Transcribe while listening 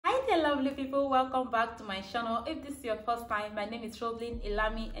Lovely people, welcome back to my channel. If this is your first time, my name is Roblin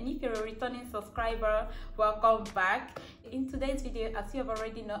Ilami, and if you're a returning subscriber, welcome back. In today's video, as you have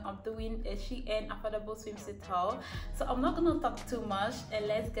already know, I'm doing a SHEIN affordable swimsuit haul, so I'm not gonna talk too much and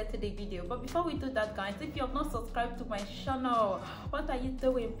let's get to the video. But before we do that, guys, if you have not subscribed to my channel, what are you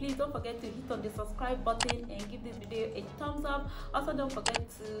doing? Please don't forget to hit on the subscribe button and give this video a thumbs up. Also, don't forget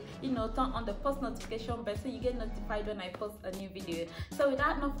to turn on the post notification bell so you get notified when I post a new video. So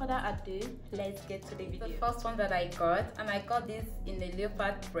without no further ado, let's get to the video. The first one that I got, and I got this in a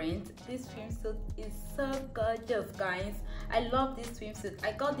leopard print. This swimsuit is so gorgeous, guys. I love this swimsuit.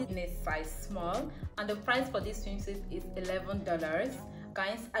 I got it in a size small, and the price for this swimsuit is $11.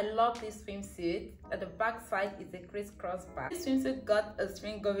 Guys, I love this swimsuit. At the back side is a crisscross back. This swimsuit got a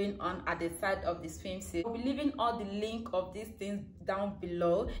string going on at the side of the swimsuit. I'll be leaving all the link of these things down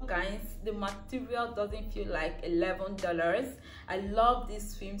below. Guys, the material doesn't feel like $11. I love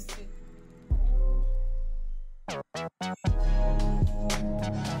this swimsuit.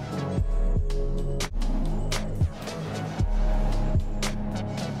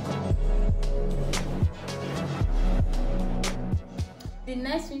 The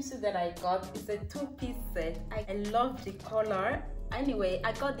next swimsuit that I got is a two-piece set. I love the color. Anyway,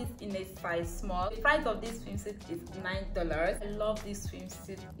 I got this in a size small. The price of this swimsuit is $9. I love this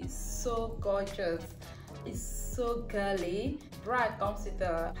swimsuit. It's so gorgeous. It's so girly. Bra comes with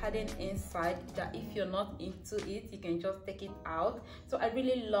a padding inside that if you're not into it, you can just take it out. So I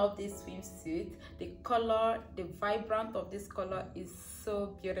really love this swimsuit. The color, the vibrant of this color is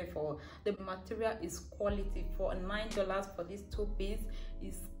so beautiful. The material is quality. For $9 for this two-piece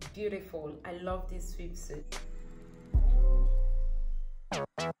is beautiful. I love this swimsuit.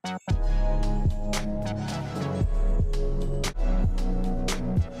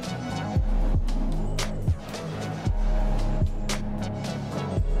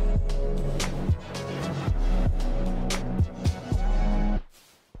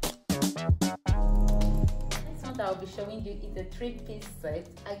 I'll be showing you is a three-piece set.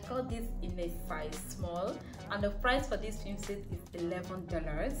 I got this in a size small, and the price for this swimsuit is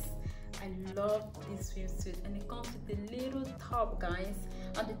 $11. I love this swimsuit, and it comes with a little top, guys,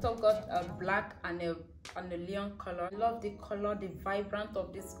 and the top got a black and a neon color. I love the color. The vibrant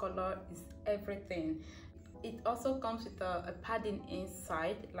of this color is everything. It also comes with a padding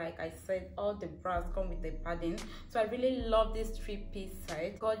inside. Like I said, all the bras come with the padding. So I really love this three-piece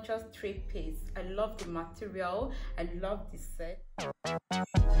set. Gorgeous three-piece. I love the material. I love the set.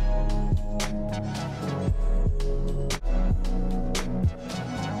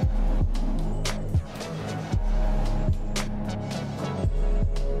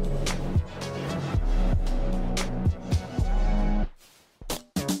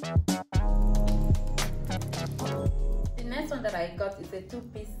 That I got is a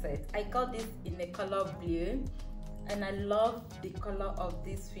two-piece set. I got this in the color blue, and I love the color of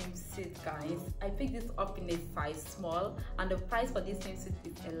this swimsuit, guys. I picked this up in a size small, and the price for this swimsuit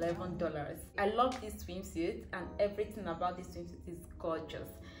is $11. I love this swimsuit, and everything about this swimsuit is gorgeous.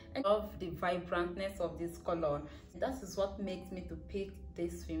 I love the vibrantness of this color. That is what makes me to pick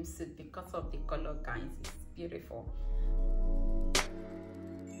this swimsuit, because of the color, guys. It's beautiful.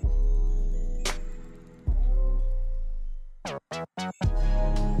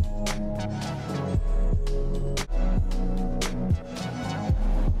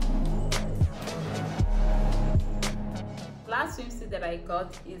 Last swimsuit that I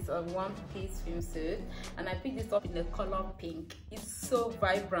got is a one-piece swimsuit, and I picked this up in the color pink. It's so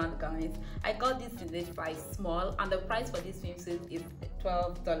vibrant, guys. I got this in a size small, and the price for this swimsuit is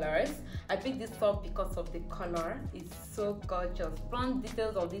 $12. I picked this up because of the color. It's so gorgeous. Front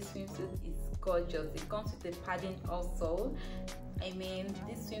details of this swimsuit is gorgeous. It comes with the padding also. I mean,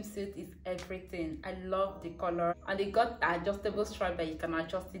 this swimsuit is everything. I love the color, and they got an adjustable strap that you can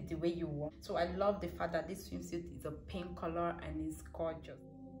adjust it the way you want. So I love the fact that this swimsuit is a pink color and it's gorgeous.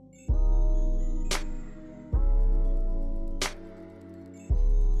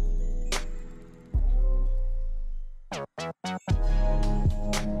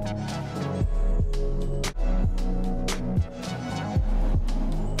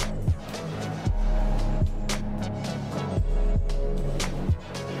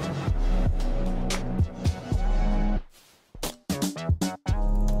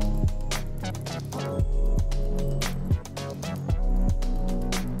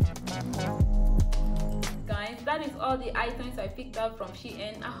 items I picked up from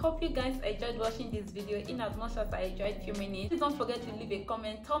SHEIN. I hope you guys enjoyed watching this video in as much as I enjoyed filming it. Please don't forget to leave a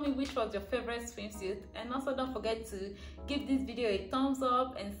comment. Tell me which was your favorite swimsuit, and also don't forget to give this video a thumbs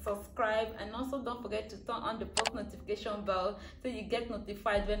up and subscribe, and also don't forget to turn on the post notification bell so you get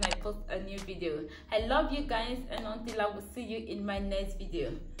notified when I post a new video. I love you guys, and until I will see you in my next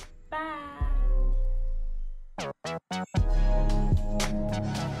video. Bye.